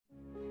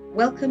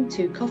Welcome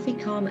to Coffee,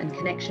 Calm and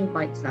Connection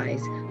Bite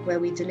Size,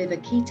 where we deliver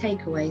key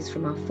takeaways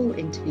from our full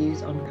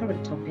interviews on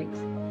current topics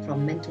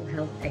from mental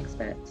health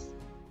experts.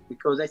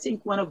 Because I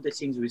think one of the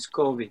things with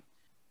COVID,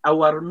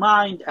 our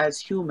mind as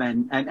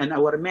human and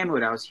our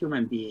memory as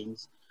human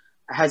beings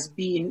has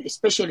been,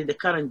 especially the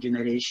current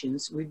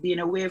generations, we've been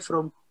away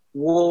from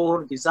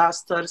war,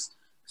 disasters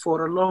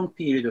for a long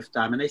period of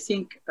time. And I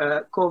think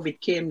COVID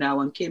came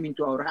now and came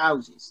into our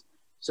houses.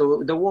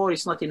 So the war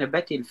is not in a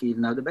battlefield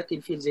now, the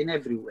battlefield's in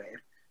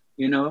everywhere,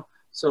 you know.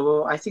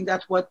 So I think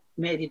that's what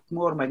made it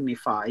more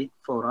magnified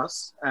for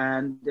us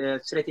and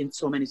threatened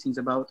so many things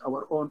about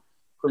our own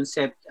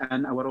concept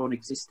and our own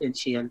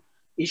existential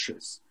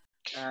issues.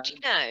 Do you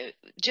know,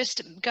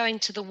 just going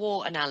to the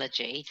war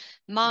analogy,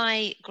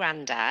 my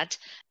granddad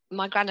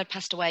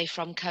passed away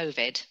from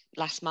COVID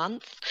last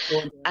month,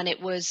 and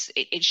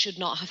it should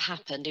not have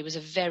happened. He was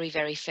a very,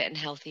 very fit and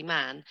healthy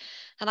man.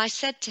 And I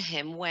said to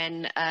him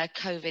when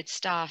COVID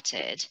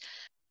started,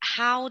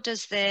 how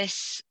does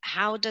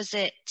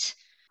it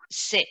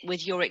sit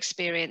with your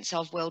experience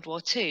of World War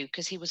II?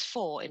 Because he was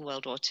 4 in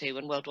World War II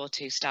when World War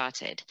II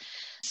started.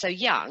 So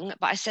young,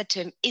 but I said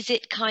to him, is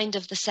it kind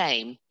of the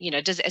same? You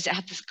know, has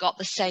it got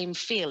the same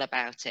feel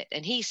about it?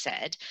 And he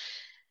said,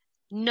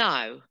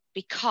 no,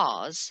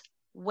 because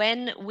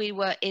when we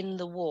were in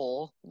the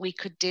war, we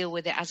could deal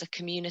with it as a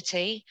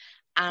community.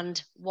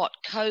 And what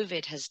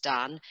COVID has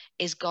done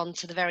is gone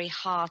to the very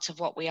heart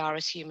of what we are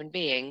as human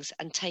beings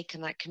and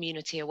taken that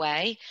community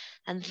away.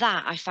 And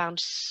that I found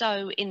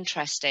so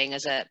interesting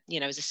as a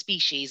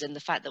species, and the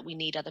fact that we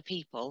need other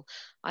people.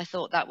 I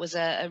thought that was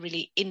a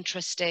really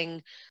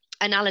interesting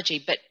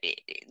analogy. But,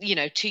 you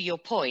know, to your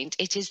point,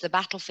 it is the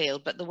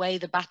battlefield, but the way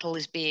the battle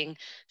is being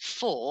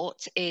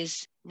fought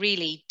is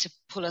really to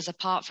pull us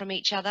apart from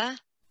each other.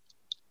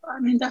 I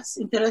mean, that's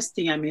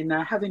interesting. I mean,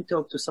 I haven't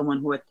talked to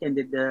someone who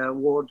attended the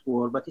World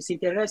War, but it's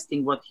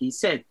interesting what he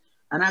said.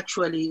 And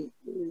actually,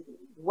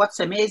 what's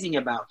amazing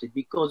about it,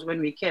 because when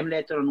we came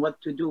later on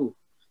what to do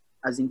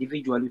as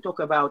individuals, we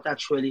talk about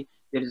actually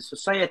there is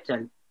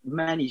societal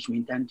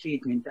management and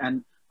treatment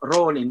and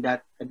role in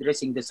that,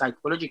 addressing the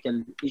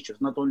psychological issues,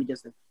 not only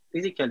just the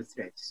physical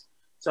threats.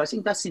 So I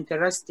think that's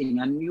interesting.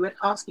 And you were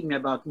asking me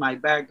about my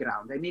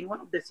background. I mean, one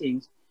of the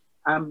things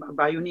I'm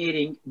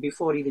pioneering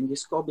before even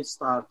this COVID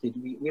started,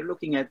 we're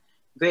looking at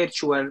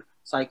virtual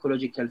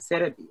psychological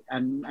therapy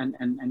and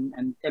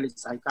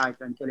telepsychiatry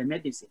and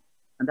telemedicine.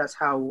 And that's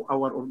how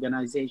our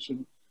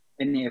organization,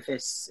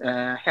 NAFS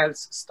Health,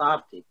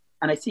 started.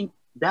 And I think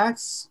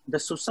that's the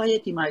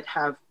society might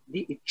have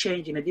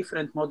changed in a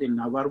different model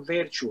now. We're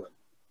virtual,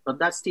 but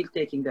that's still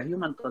taking the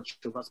human touch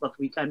of us, but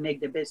we can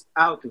make the best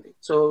out of it.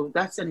 So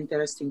that's an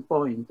interesting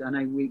point,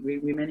 and we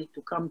may need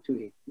to come to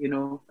it, you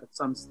know, at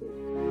some stage.